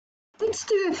let's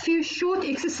do a few short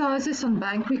exercises on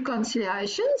bank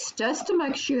reconciliations just to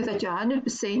make sure that you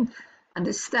 100%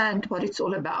 understand what it's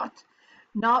all about.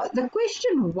 Now, the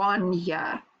question 1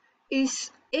 here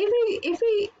is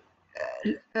every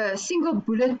single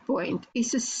bullet point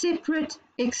is a separate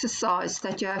exercise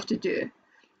that you have to do.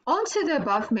 Answer the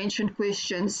above mentioned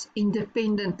questions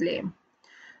independently.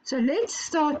 So let's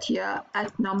start here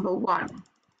at number 1.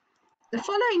 The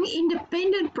following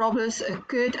independent problems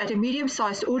occurred at a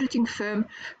medium-sized auditing firm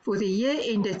for the year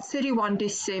ended 31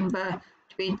 December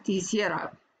 2020.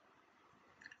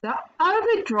 The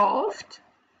overdraft,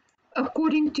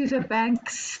 according to the bank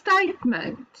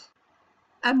statement,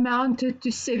 amounted to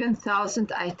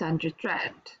 7,800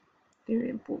 Rand. Very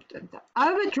important. The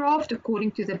overdraft,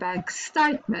 according to the bank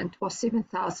statement, was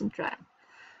 7,000 Rand.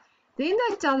 Then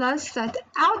they tell us that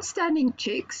outstanding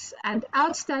checks and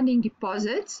outstanding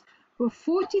deposits were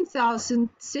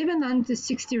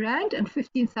 14,760 Rand and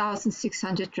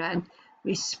 15,600 Rand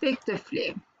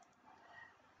respectively.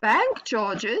 Bank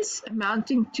charges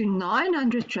amounting to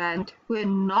 900 Rand were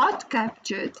not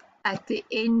captured at the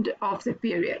end of the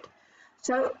period.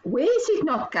 So where is it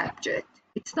not captured?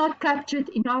 It's not captured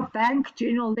in our bank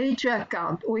general ledger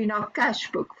account or in our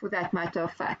cash book, for that matter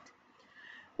of fact.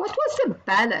 What was the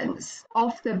balance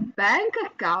of the bank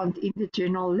account in the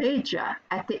general ledger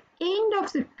at the end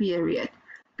of the period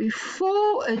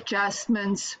before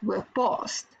adjustments were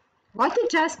passed? What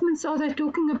adjustments are they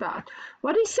talking about?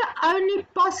 What is the only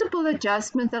possible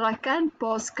adjustment that I can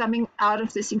pass coming out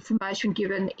of this information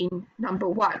given in number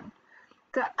 1?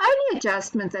 The only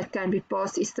adjustment that can be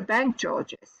passed is the bank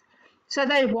charges. So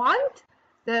they want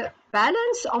the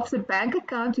balance of the bank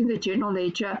account in the general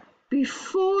ledger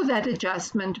before that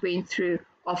adjustment went through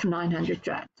of 900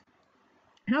 Rand.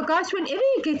 Now guys, whenever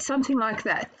you get something like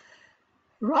that,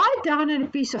 write down on a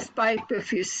piece of paper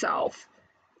for yourself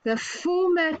the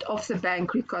format of the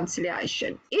bank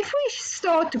reconciliation. If we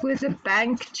start with the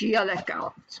bank GL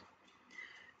account,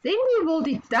 then we will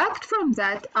deduct from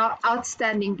that our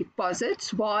outstanding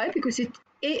deposits. Why? Because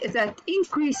that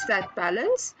increased that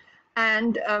balance.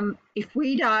 And if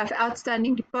we have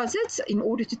outstanding deposits, in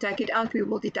order to take it out, we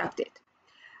will deduct it.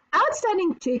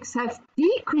 Outstanding checks have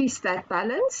decreased that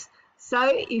balance.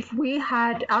 So if we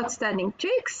had outstanding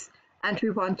checks and we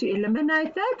want to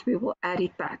eliminate that, we will add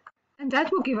it back. And that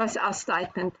will give us our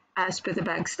statement as per the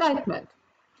bank statement.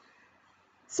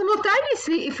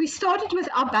 Simultaneously, if we started with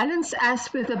our balance as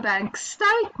per the bank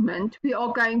statement, we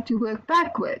are going to work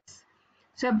backwards.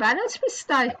 So balance per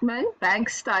statement, bank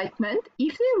statement,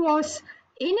 if there was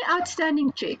any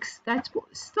outstanding checks that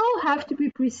still have to be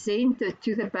presented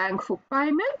to the bank for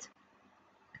payment,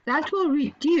 that will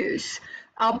reduce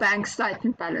our bank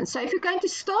statement balance. So if we're going to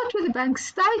start with the bank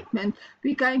statement,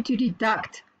 we're going to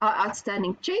deduct our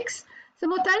outstanding checks.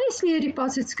 Simultaneously, a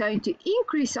deposit is going to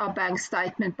increase our bank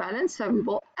statement balance, so we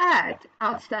will add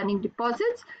outstanding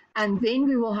deposits, and then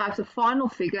we will have the final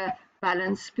figure,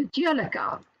 balance per GL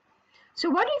account. So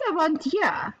what do they want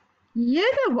here?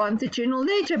 Here they want the general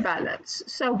ledger balance.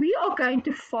 So we are going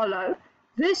to follow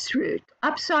this route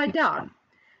upside down.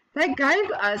 They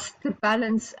gave us the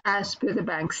balance as per the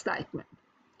bank statement.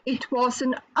 It was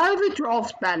an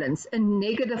overdraft balance, a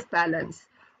negative balance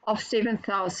of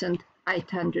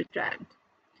 7,800 Rand.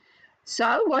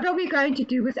 So what are we going to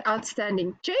do with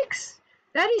outstanding checks?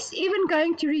 That is even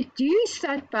going to reduce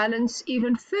that balance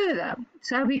even further.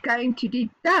 So we're going to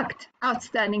deduct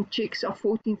outstanding checks of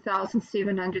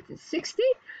 14,760.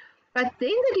 But then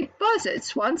the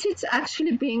deposits, once it's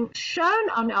actually being shown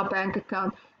on our bank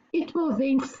account, it will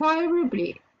then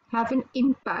favorably have an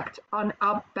impact on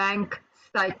our bank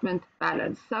statement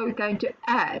balance. So we're going to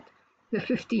add the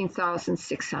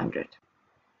 15,600.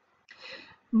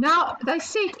 Now, they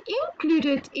said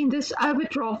included in this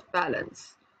overdraft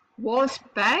balance was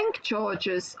bank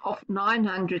charges of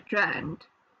 900 Rand.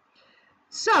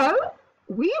 So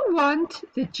we want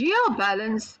the GL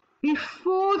balance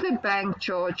before the bank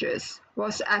charges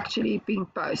was actually being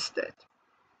posted.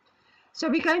 So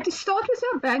we're going to start with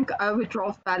our bank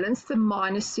overdraft balance, the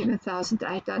minus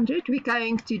 7,800. We're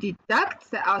going to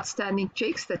deduct the outstanding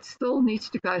checks that still needs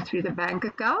to go through the bank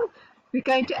account. We're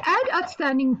going to add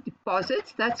outstanding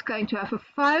deposits. That's going to have a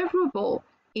favorable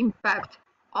impact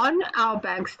on our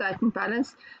bank statement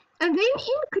balance. And then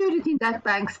included in that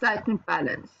bank statement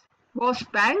balance was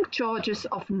bank charges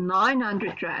of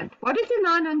 900 Rand. What did the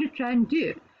 900 Rand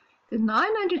do? The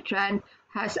 900 Rand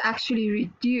has actually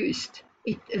reduced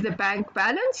the bank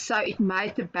balance, so it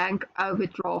made the bank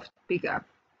overdraft bigger.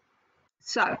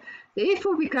 So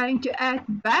therefore we're going to add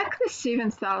back the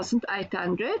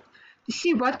 7,800 to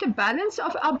see what the balance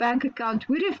of our bank account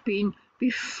would have been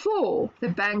before the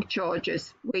bank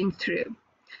charges went through.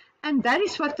 And that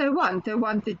is what they want. They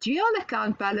want the GL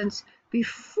account balance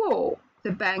before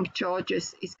the bank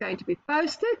charges is going to be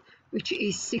posted, which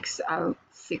is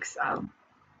 6060.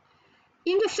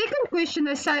 In the second question,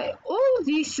 they say all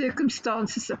these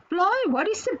circumstances apply. What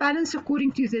is the balance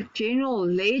according to the general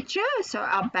ledger? So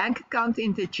our bank account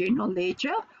in the general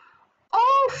ledger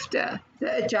after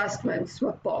the adjustments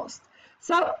were passed.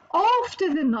 So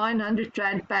after the 900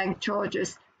 Rand bank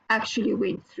charges actually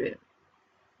went through.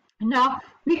 Now,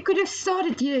 we could have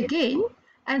started here again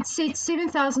and said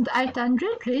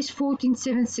 7,800 less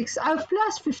 14,760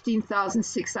 plus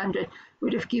 15,600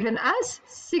 would have given us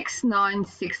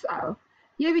 6,960.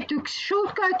 Here we took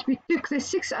shortcut, we took the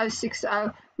 6,060,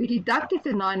 we deducted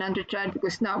the 900 Rand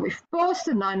because now we've passed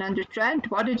the 900 Rand.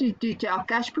 What did it do to our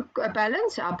cash book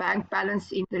balance, our bank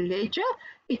balance in the ledger?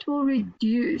 It will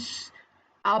reduce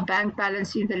our bank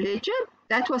balance in the ledger.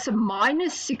 That was a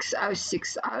minus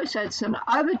 6,060, so it's an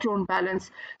overdrawn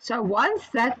balance. So once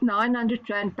that 900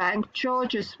 Rand bank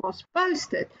charges was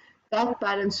posted, that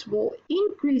balance will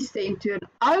increase then to an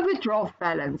overdraft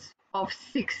balance of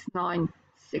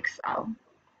 6,960.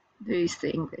 There's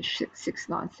the English,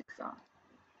 6,960.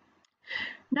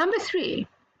 Number 3,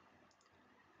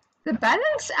 the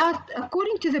balance out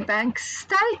according to the bank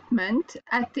statement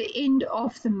at the end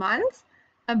of the month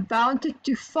amounted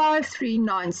to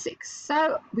 5,396.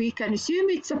 So we can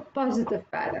assume it's a positive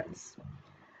balance.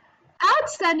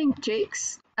 Outstanding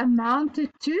checks amounted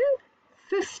to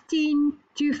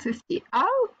 15,250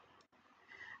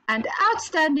 and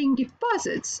outstanding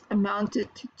deposits amounted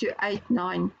to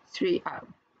 8,930.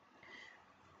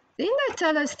 Then they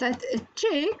tell us that a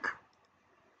check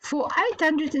for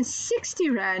 860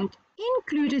 Rand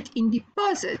included in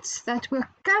deposits that were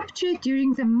captured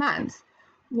during the month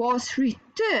was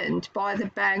returned by the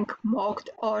bank marked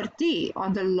RD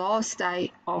on the last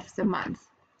day of the month.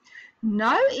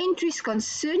 No entries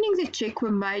concerning the check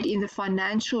were made in the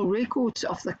financial records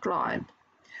of the client.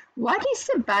 What is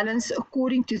the balance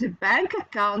according to the bank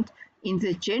account in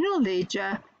the general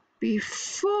ledger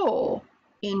before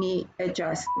any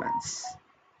adjustments?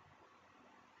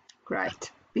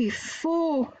 Great,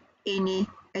 before any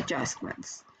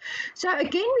adjustments. So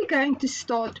again, we're going to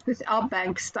start with our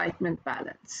bank statement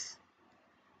balance.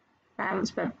 Balance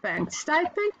per bank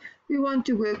statement, we want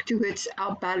to work towards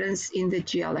our balance in the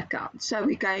GL account. So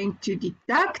we're going to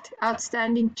deduct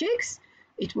outstanding checks.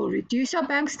 It will reduce our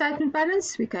bank statement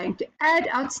balance. We're going to add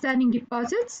outstanding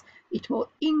deposits. It will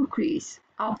increase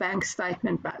our bank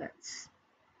statement balance.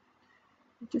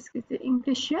 Just get the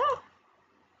English here.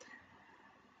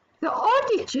 The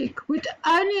RD check would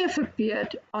only have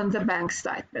appeared on the bank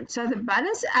statement. So the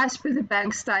balance as per the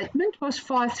bank statement was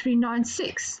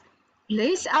 5,396.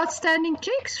 Less outstanding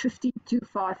checks,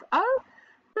 15,250,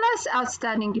 plus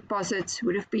outstanding deposits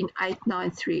would have been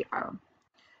 8,930.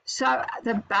 So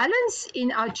the balance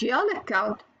in our GL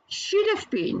account should have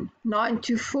been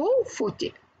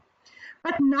 924.40.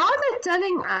 But now they're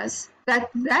telling us that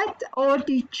that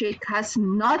RD check has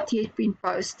not yet been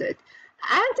posted,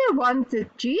 and they want the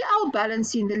GL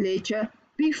balance in the ledger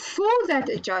before that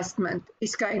adjustment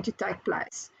is going to take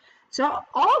place. So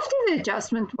after the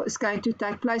adjustment was going to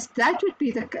take place, that would be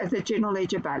the general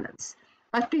ledger balance.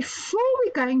 But before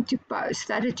we're going to post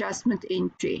that adjustment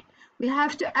entry, we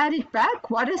have to add it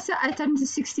back. What has the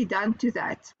 860 done to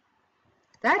that?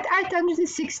 That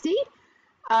 860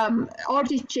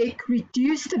 RD check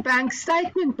reduced the bank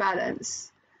statement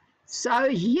balance. So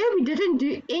here we didn't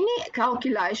do any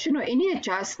calculation or any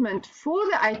adjustment for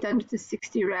the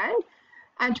 860 Rand,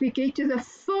 and we get to the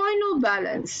final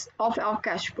balance of our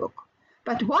cash book.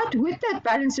 But what would that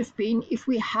balance have been if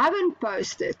we haven't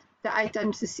posted the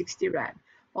 860 Rand?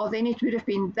 Well, then it would have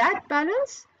been that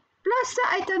balance plus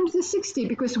the 860,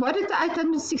 because what did the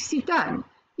 860 done?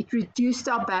 It reduced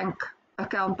our bank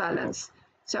account balance.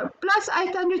 So plus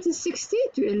 860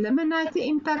 to eliminate the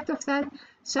impact of that.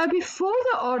 So before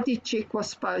the RD check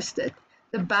was posted,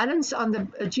 the balance on the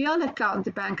GL account,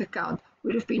 the bank account,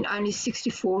 would have been only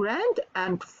 64 Rand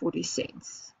and 40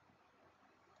 cents.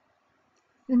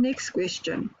 The next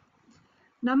question,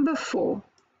 number 4.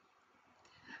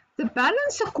 The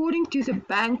balance according to the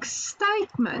bank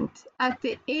statement at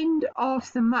the end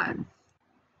of the month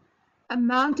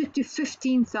amounted to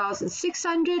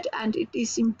 15,600, and it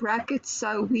is in brackets,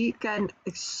 so we can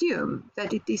assume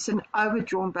that it is an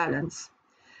overdrawn balance.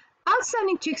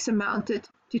 Outstanding checks amounted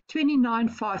to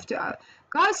 29,520.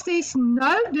 Guys, there's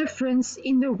no difference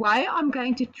in the way I'm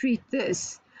going to treat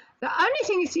this. The only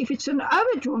thing is, if it's an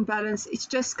overdrawn balance, it's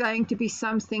just going to be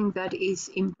something that is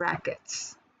in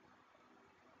brackets.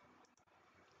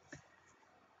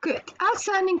 Good.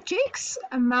 Outstanding checks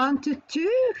amounted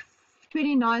to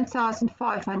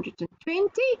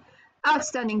 29,520.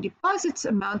 Outstanding deposits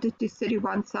amounted to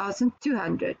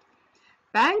 31,200.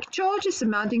 Bank charges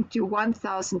amounting to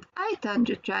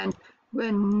 1,800 Rand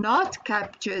were not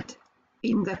captured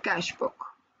in the cash book.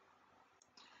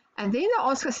 And then they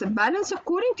ask us the balance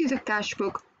according to the cash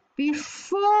book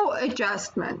before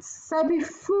adjustments. So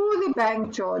before the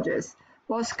bank charges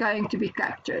was going to be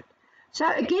captured. So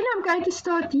again, I'm going to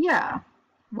start here.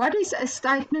 What is a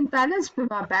statement balance for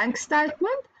my bank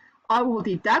statement? I will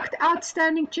deduct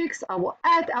outstanding checks, I will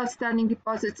add outstanding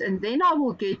deposits, and then I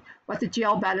will get what the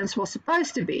GL balance was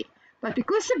supposed to be. But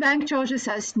because the bank charges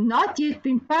has not yet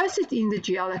been posted in the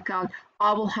GL account,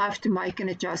 I will have to make an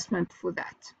adjustment for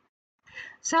that.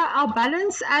 So our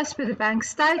balance as per the bank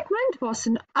statement was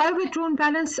an overdrawn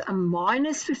balance of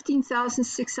minus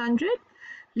 15,600.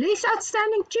 Less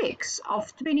outstanding checks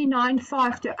of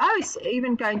 29,520 is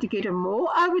even going to get a more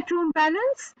overdrawn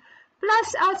balance,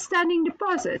 plus outstanding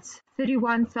deposits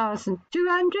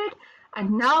 31,200,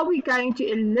 and now we're going to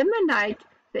eliminate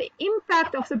the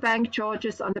impact of the bank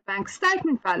charges on the bank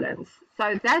statement balance.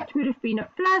 So that would have been a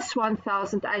plus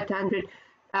 1,800.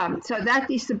 So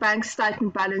that is the bank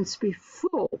statement balance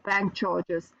before bank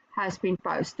charges has been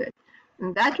posted,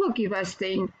 and that will give us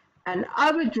then an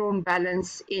overdrawn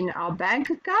balance in our bank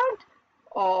account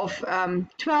of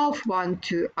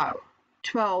 12,120.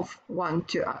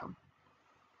 12,120.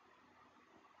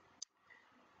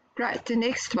 Right, the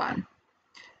next one.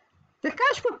 The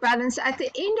cash book balance at the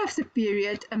end of the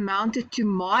period amounted to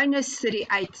minus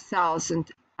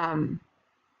 38,000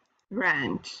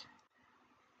 Rand.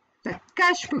 The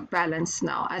cash book balance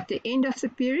now at the end of the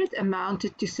period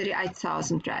amounted to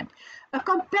 38,000 Rand. A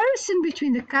comparison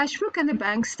between the cash book and the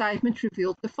bank statement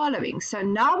revealed the following. So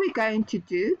now we're going to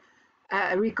do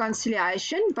a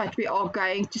reconciliation, but we are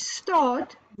going to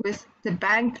start with the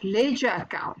bank ledger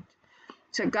account.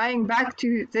 So going back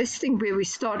to this thing where we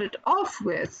started off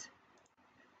with,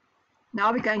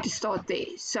 now we're going to start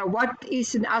there. So what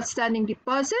is an outstanding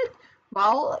deposit?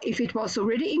 Well, if it was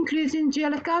already included in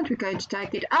GL account, we're going to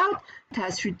take it out. It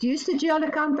has reduced the GL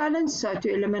account balance, so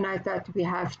to eliminate that, we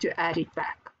have to add it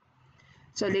back.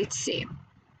 So let's see.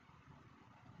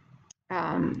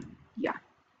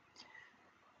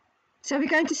 So we're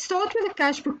going to start with a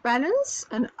cash book balance,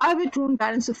 an overdrawn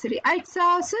balance of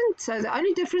 38,000. So the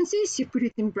only difference is you put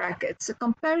it in brackets. A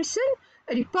comparison,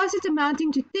 a deposit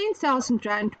amounting to 10,000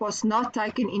 Rand was not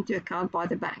taken into account by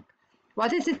the bank.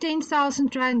 What did the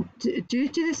 10,000 Rand do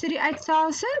to the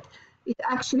 38,000? It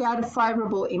actually had a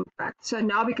favorable impact. So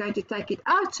now we're going to take it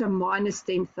out, so minus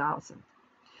 10,000.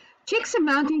 Checks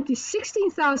amounting to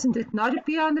 16,000 did not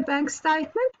appear on the bank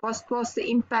statement. What was the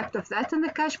impact of that on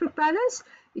the cash book balance?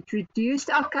 It reduced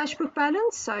our cash book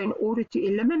balance. So in order to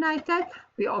eliminate that,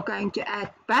 we are going to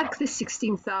add back the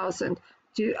 16,000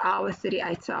 to our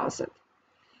 38,000.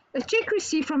 A check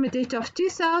received from a debtor of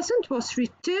 2,000 was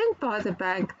returned by the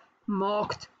bank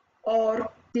marked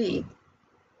RD.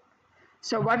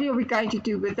 So what are we going to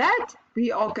do with that?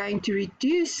 We are going to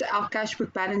reduce our cash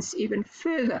book balance even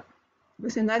further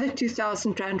with another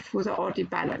 2,000 Rand for the RD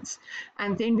balance.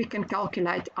 And then we can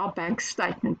calculate our bank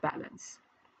statement balance.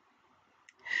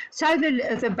 So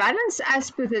the balance as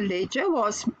per the ledger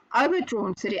was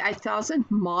overdrawn 38,000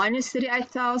 minus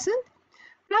 38,000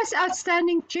 plus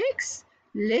outstanding checks,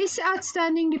 less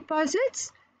outstanding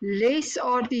deposits, less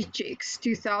RD checks,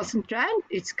 2,000 Rand.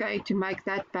 It's going to make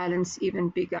that balance even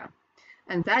bigger.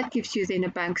 And that gives you then a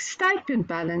bank statement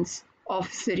balance of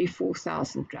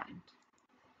 34,000 Rand.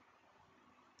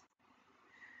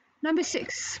 Number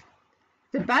 6.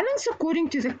 The balance according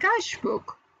to the cash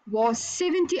book was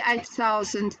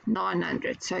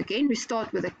 78,900. So again, we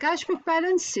start with a cash book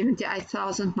balance,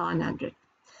 78,900.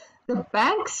 The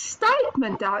bank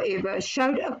statement, however,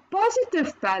 showed a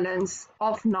positive balance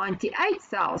of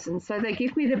 98,000. So they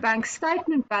give me the bank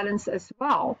statement balance as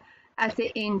well at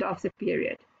the end of the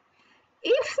period.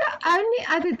 If the only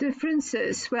other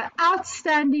differences were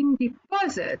outstanding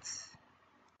deposits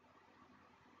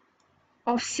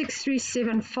of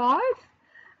 6,375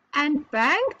 and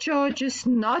bank charges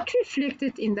not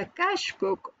reflected in the cash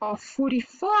book of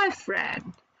 45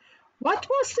 Rand, what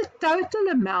was the total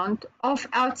amount of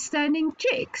outstanding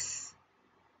checks?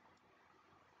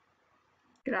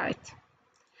 Great.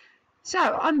 So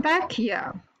I'm back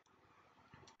here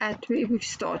at where we've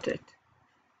started.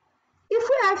 If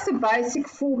we have the basic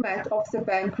format of the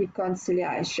bank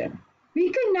reconciliation, we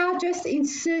can now just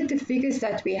insert the figures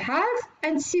that we have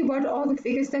and see what are the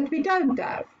figures that we don't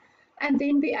have. And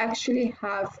then we actually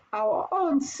have our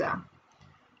answer.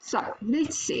 So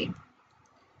let's see.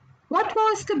 What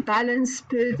was the balance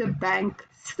per the bank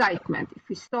statement. If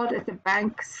we start at the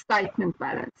bank statement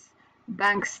balance, the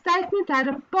bank statement had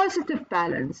a positive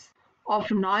balance of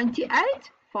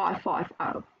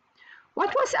 98,550.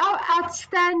 What was our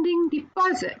outstanding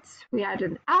deposits? We had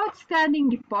an outstanding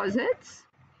deposits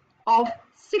of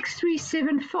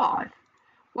 6,375.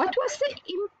 What was the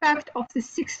impact of the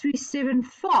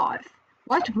 6,375?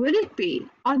 What will it be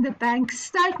on the bank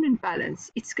statement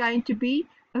balance? It's going to be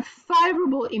a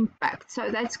favorable impact. So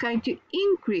that's going to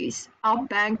increase our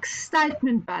bank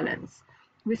statement balance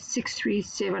with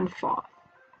 6,375.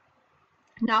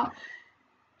 Now,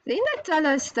 then they tell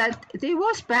us that there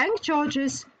was bank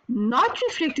charges not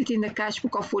reflected in the cash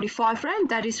book of 45 Rand.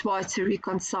 That is why it's a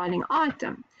reconciling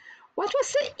item. What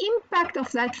was the impact of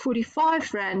that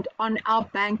 45 Rand on our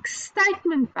bank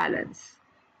statement balance?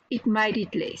 It made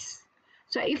it less.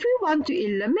 So if we want to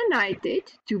eliminate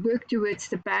it to work towards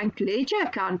the bank ledger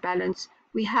account balance,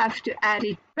 we have to add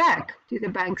it back to the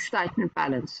bank statement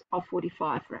balance of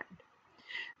 45 Rand.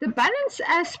 The balance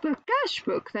as per cash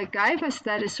book, they gave us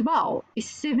that as well, is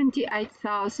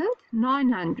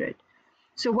 78,900.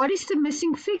 So what is the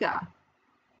missing figure?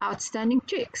 Outstanding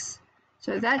checks.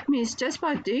 So that means just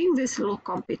by doing this little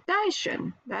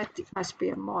computation, that must be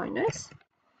a minus.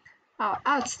 Our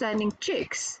outstanding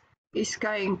checks is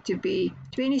going to be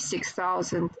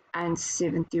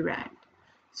 26,070 Rand.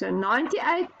 So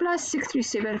 98 plus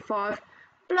 6,375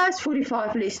 plus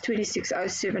 45 less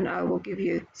 26,070 will give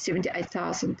you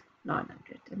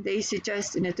 78,900. And these are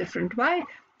just in a different way,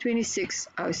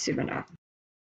 26,070.